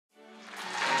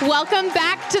Welcome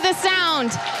back to the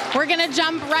Sound. We're gonna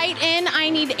jump right in. I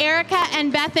need Erica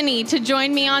and Bethany to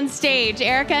join me on stage.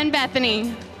 Erica and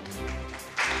Bethany.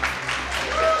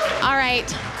 All right,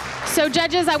 so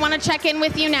judges, I wanna check in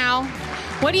with you now.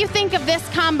 What do you think of this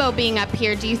combo being up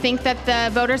here? Do you think that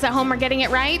the voters at home are getting it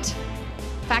right?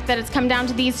 The fact that it's come down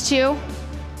to these two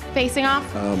facing off?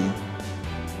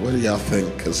 What do y'all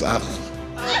think? Because I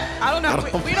don't know.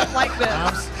 We don't like this.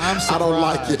 I'm surprised. I don't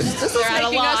like it. This is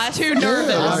making us too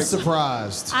nervous. I'm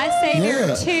surprised. I say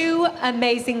there are two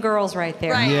amazing girls right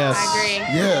there. Right. Yes. I agree.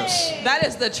 Yes. That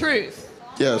is the truth.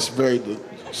 Yes, very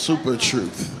super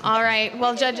truth. All right,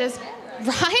 well, judges,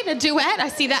 right? A duet? I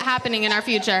see that happening in our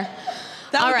future.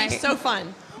 That All would right. be so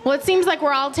fun. Well, it seems like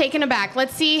we're all taken aback.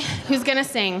 Let's see who's gonna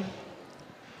sing.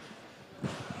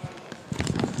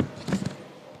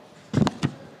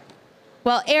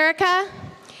 Well, Erica,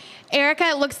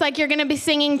 it looks like you're gonna be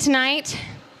singing tonight.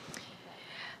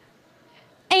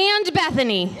 And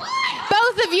Bethany.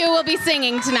 Both of you will be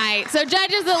singing tonight. So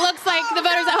judges, it looks like the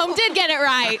voters at home did get it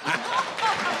right.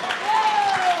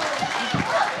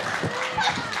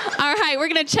 All right, we're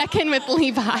gonna check in with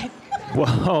Levi.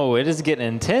 Whoa, it is getting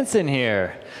intense in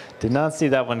here. Did not see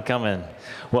that one coming.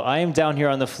 Well, I am down here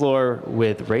on the floor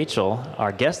with Rachel,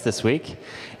 our guest this week.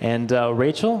 And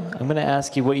Rachel, I'm going to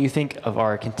ask you what you think of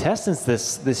our contestants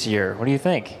this year. What do you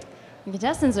think? The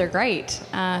contestants are great.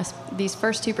 These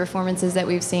first two performances that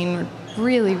we've seen were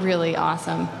really, really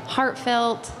awesome.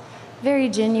 Heartfelt, very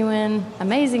genuine,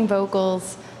 amazing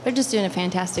vocals. They're just doing a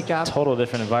fantastic job. Total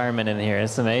different environment in here.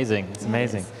 It's amazing. It's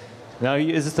amazing. Now,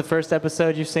 is this the first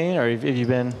episode you've seen, or have you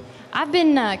been? I've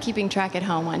been keeping track at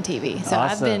home on TV, so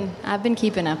Awesome. I've been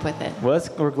keeping up with it. Well,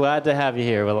 we're glad to have you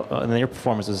here. Well, and your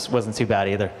performance wasn't too bad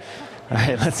either. All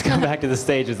right, let's come back to the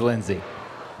stage with Lindsay.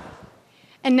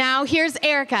 And now here's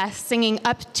Erica singing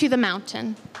Up to the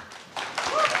Mountain.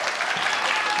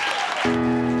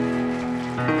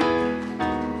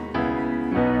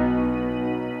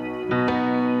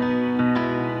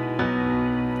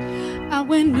 I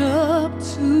went up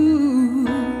to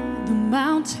the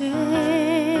mountain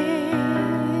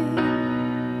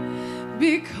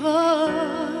because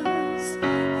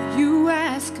you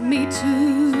asked me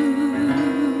to.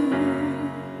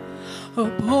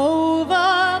 Up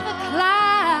over the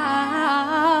clouds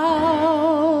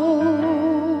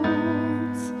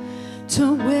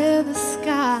to where the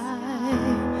sky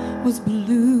was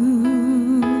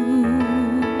blue.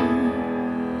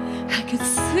 I could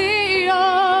see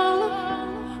all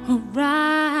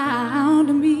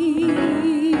around me,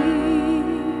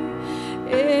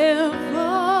 everywhere.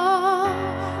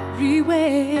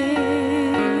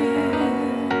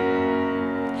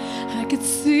 I could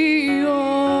see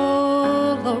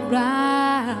all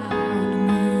around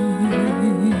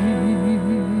me,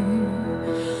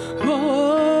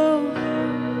 oh,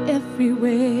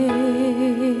 everywhere.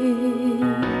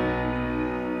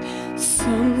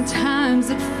 Sometimes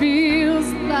it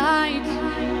feels like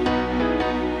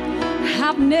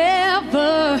I've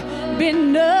never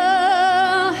been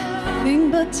nothing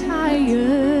but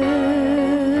tired,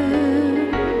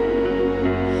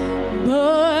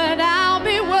 but I'll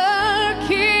be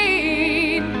working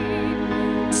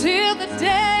till the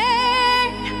day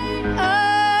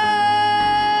I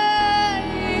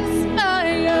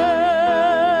expire.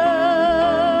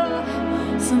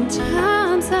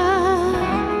 Sometimes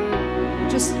I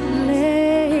just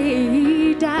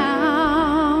lay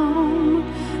down.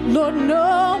 Lord,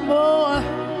 no more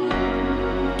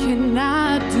can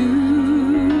I do.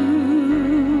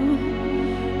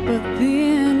 But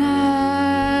then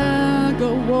I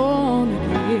go on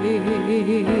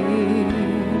again,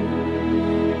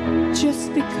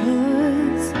 just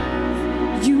because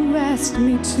you asked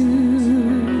me to.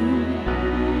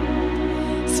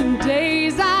 Some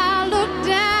days I look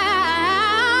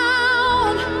down,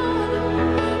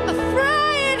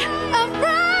 afraid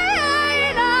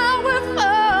I will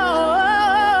fall.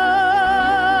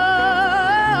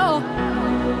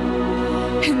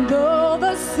 And though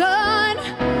the sun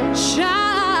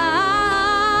shines,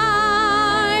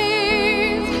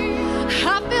 I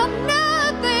feel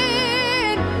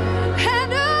nothing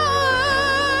at all.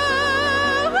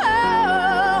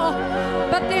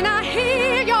 But then I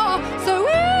hear your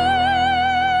sweet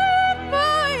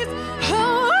voice,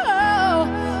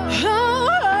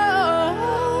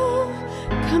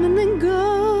 come and then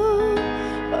go,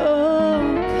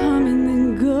 come and then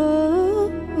go.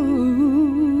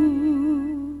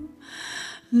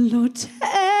 Lord,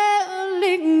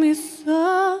 telling me softly,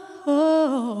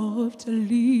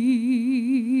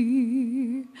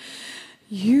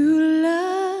 you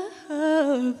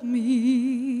love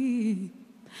me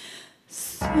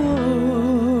so.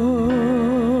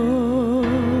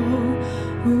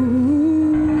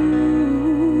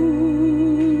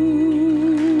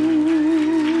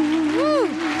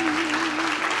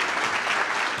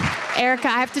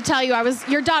 have to tell you,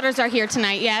 your daughters are here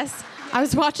tonight, yes? I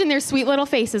was watching their sweet little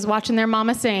faces, watching their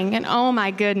mama sing, and oh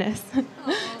my goodness.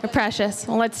 They're precious.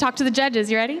 Well, let's talk to the judges.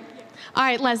 You ready? All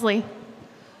right, Leslie.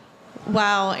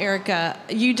 Wow, Erica,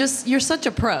 you're such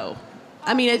a pro.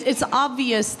 I mean, it's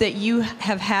obvious that you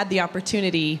have had the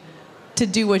opportunity to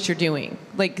do what you're doing.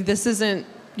 Like, this isn't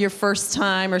your first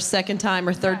time or second time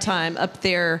or third time up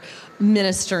there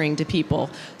ministering to people.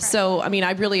 So, I mean,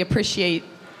 I really appreciate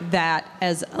that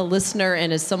as a listener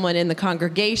and as someone in the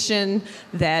congregation,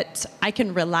 that I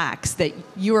can relax, that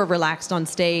you are relaxed on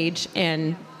stage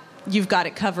and you've got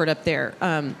it covered up there.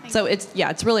 So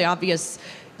it's really obvious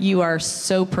you are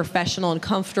so professional and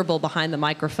comfortable behind the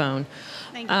microphone.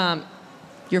 Thank you.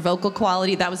 Your vocal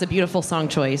quality, that was a beautiful song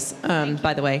choice,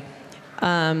 by the way.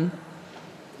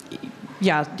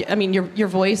 Yeah, I mean, your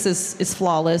voice is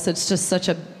flawless. It's just such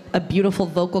a beautiful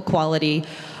vocal quality.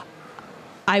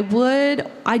 I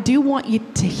do want you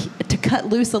to cut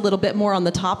loose a little bit more on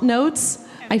the top notes.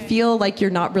 Okay. I feel like you're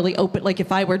not really open. Like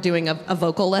if I were doing a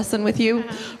vocal lesson with you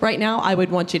right now, I would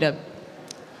want you to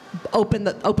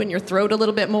open your throat a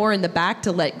little bit more in the back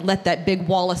to let that big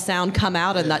wall of sound come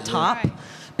out in that top,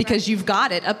 because you've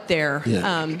got it up there,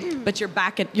 but you're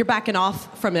backing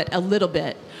off from it a little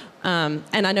bit.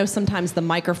 And I know sometimes the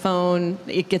microphone,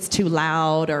 it gets too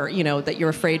loud, or that you're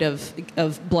afraid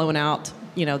of blowing out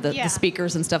the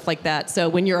speakers and stuff like that. So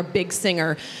when you're a big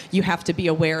singer, you have to be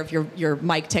aware of your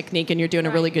mic technique, and you're doing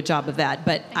a really good job of that.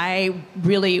 But I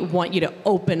really want you to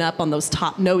open up on those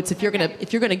top notes. If you're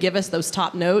gonna give us those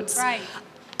top notes,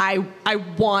 I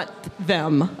want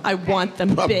them. I want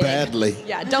them big. Badly.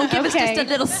 Yeah. Don't give us just a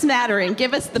little smattering.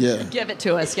 Give us give it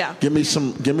to us. Yeah. Give me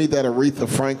that Aretha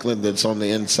Franklin that's on the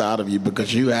inside of you,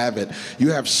 because you have it.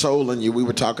 You have soul in you. We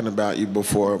were talking about you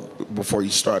before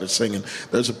you started singing.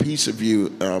 There's a piece of you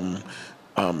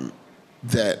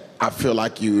that I feel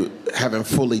like you haven't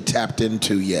fully tapped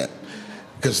into yet,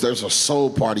 because there's a soul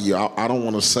part of you. I don't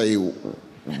want to say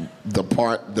the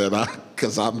part that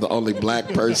because I'm the only black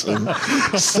person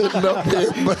sitting up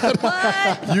here,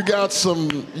 but you got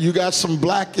some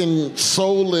black and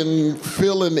soul and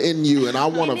feeling in you, and I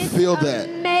want to feel that.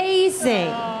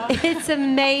 Amazing. It's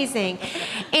amazing.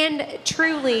 And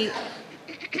truly,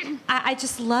 I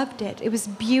just loved it. It was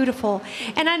beautiful.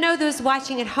 And I know those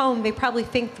watching at home, they probably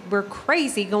think we're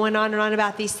crazy going on and on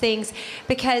about these things,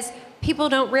 because people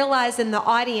don't realize in the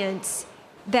audience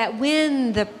that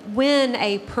when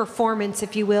a performance,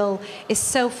 if you will, is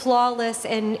so flawless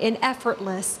and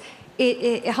effortltless,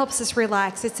 it helps us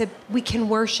relax. We can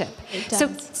worship.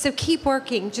 So keep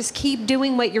working. Just keep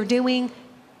doing what you're doing.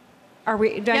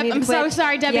 I'm so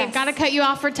sorry, Debbie. Yes. I've got to cut you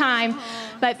off for time.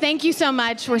 But thank you so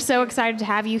much. We're so excited to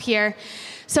have you here.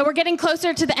 So we're getting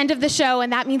closer to the end of the show,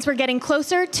 and that means we're getting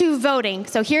closer to voting.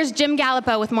 So here's Jim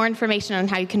Gallipo with more information on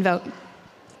how you can vote.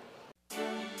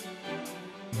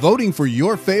 Voting for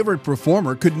your favorite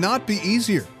performer could not be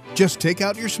easier. Just take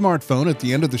out your smartphone at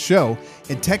the end of the show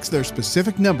and text their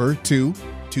specific number to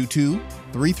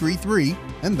 22333,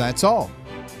 and that's all.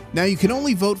 Now you can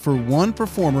only vote for one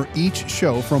performer each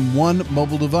show from one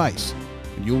mobile device,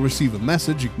 and you'll receive a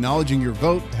message acknowledging your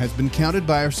vote has been counted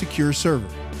by our secure server.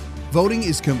 Voting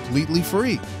is completely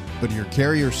free, but your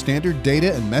carrier's standard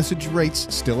data and message rates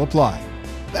still apply.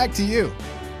 Back to you.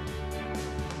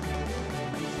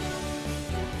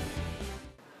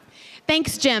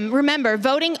 Thanks, Jim. Remember,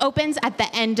 voting opens at the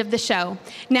end of the show.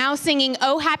 Now singing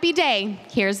Oh Happy Day,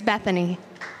 here's Bethany.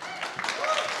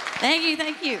 Thank you,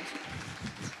 thank you.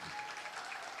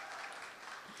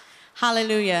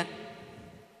 Hallelujah.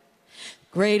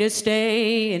 Greatest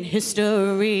day in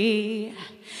history.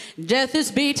 Death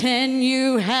is beaten,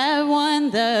 you have won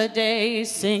the day.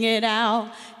 Sing it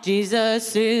out,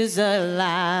 Jesus is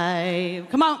alive.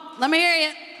 Come on, let me hear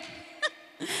you.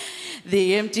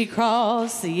 The empty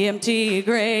cross, the empty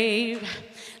grave,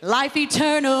 life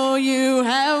eternal, you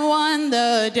have won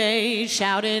the day.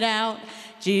 Shout it out,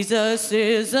 Jesus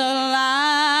is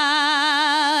alive.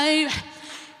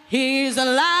 He's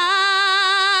alive.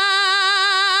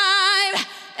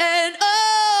 And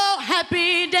oh,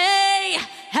 happy day,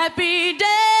 happy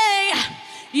day.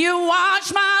 You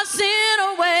wash my sin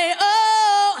away.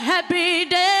 Oh, happy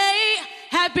day,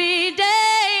 happy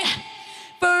day.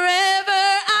 Forever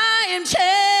I am changed.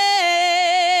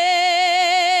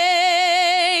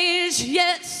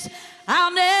 Yes,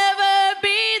 I'll never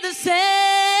be the same.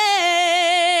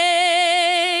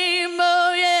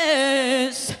 Oh,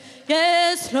 yes,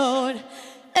 yes, Lord.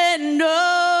 And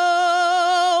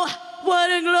oh,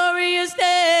 what a glorious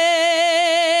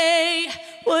day.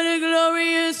 What a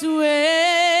glorious way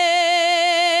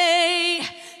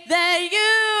that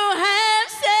you have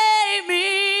saved me.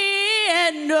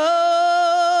 And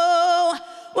oh,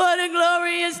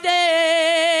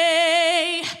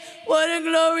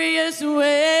 glorious way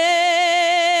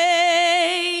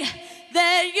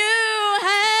that you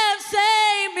have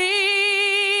saved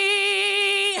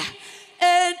me.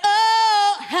 And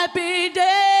oh, happy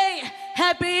day,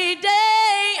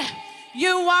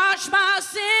 you wash my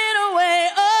sin away.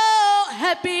 Oh,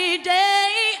 happy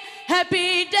day,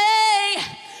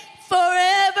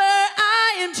 forever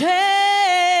I am changed.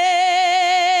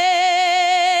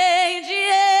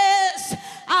 Yes,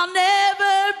 I'll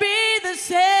never be the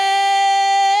same.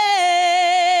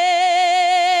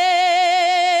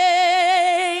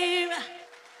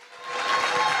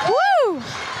 Woo!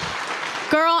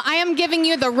 Girl, I am giving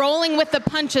you the Rolling with the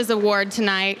Punches award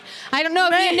tonight. I don't know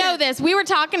if you know this. We were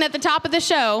talking at the top of the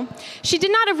show. She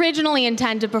did not originally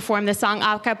intend to perform this song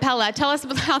a cappella. Tell us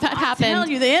how that happened. I'm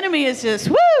telling you, the enemy is just,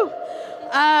 woo!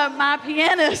 My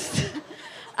pianist,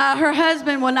 her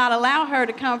husband will not allow her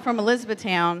to come from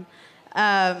Elizabethtown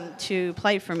to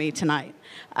play for me tonight.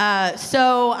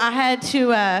 So I had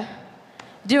to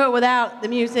do it without the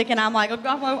music, and I'm like, oh,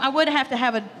 I would have to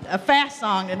have a fast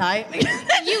song tonight.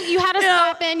 You had us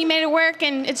stop in, you made it work,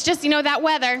 and it's just, that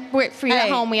weather. For you at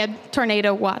home, we had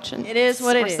tornado watch. And it is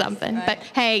what it is. Or something. Right. But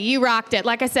hey, you rocked it.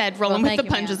 Like I said, Rolling with the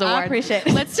Punches award. I appreciate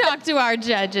it. Let's talk to our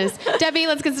judges. Debbie,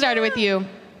 let's get started with you.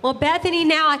 Well, Bethany,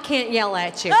 now I can't yell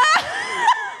at you.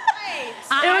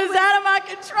 It was out of my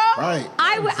control. Right.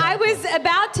 I was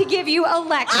about to give you a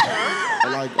lecture.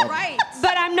 Right.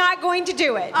 But I'm not going to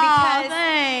do it. Oh,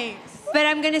 thanks. But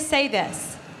I'm going to say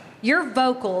this. Your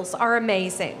vocals are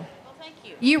amazing. Well, thank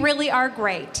you. You really are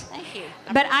great. Thank you.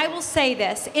 But I will say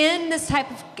this, in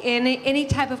any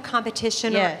type of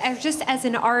competition, Yes. or just as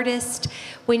an artist,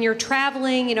 when you're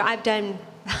traveling, I've done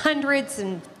hundreds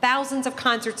and thousands of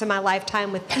concerts in my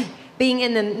lifetime with being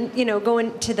in the,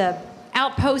 going to the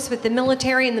outposts with the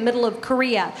military in the middle of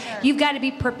Korea. Sure. You've got to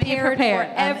be prepared for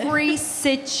every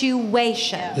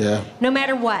situation. Yeah. No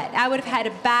matter what. I would have had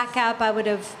a backup, I would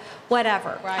have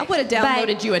whatever. Right. I would have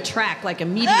downloaded you a track like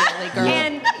immediately, girl.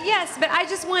 And yes, but I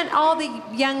just want all the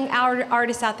young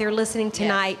artists out there listening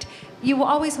tonight, you will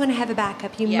always want to have a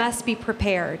backup. You must be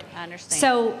prepared. I understand.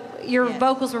 So your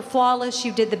vocals were flawless.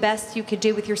 You did the best you could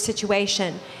do with your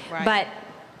situation. Right. But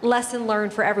lesson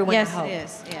learned for everyone, I hope.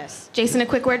 Yes, it is. Yes. Jason, a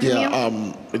quick word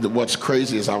from you? What's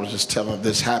crazy is I was just telling,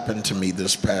 this happened to me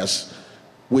this past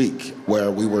week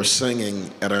where we were singing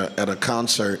at a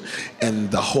concert and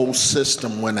the whole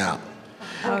system went out.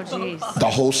 Oh, jeez.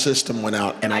 The whole system went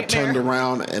out, and I turned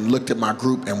around and looked at my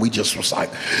group, and we just was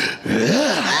like,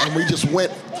 yeah, and we just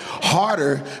went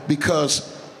harder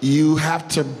because you have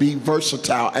to be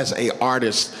versatile as an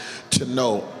artist to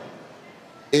know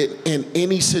in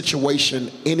any situation,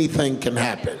 anything can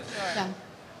happen. Yeah.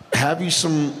 Have you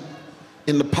some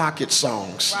in the pocket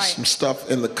songs, some stuff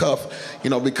in the cuff,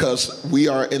 because we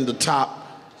are in the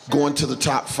top, going to the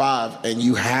top 5, and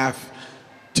you have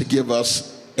to give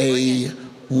us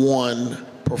A1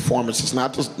 performance. It's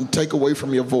not to take away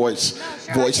from your voice.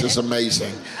 Voice is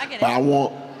amazing. But I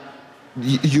want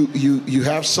you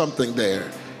have something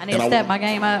there. I need to step my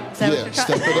game up. Step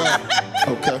it up.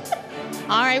 Okay.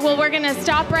 All right, well, we're going to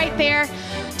stop right there.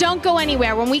 Don't go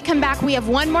anywhere. When we come back, we have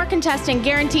one more contestant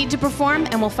guaranteed to perform,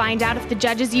 and we'll find out if the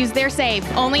judges use their save.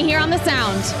 Only here on The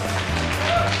Sound.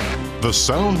 The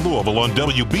Sound Louisville on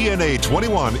WBNA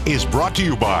 21 is brought to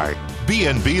you by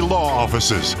B&B Law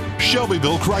Offices,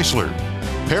 Shelbyville Chrysler,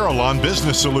 Parallon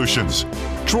Business Solutions,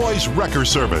 Troy's Wrecker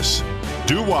Service,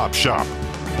 Doo-Wop Shop,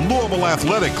 Louisville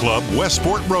Athletic Club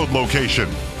Westport Road location,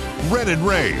 Red and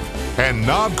Rave, and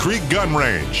Knob Creek Gun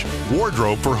Range.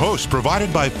 Wardrobe for hosts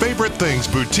provided by Favorite Things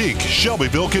Boutique,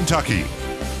 Shelbyville, Kentucky.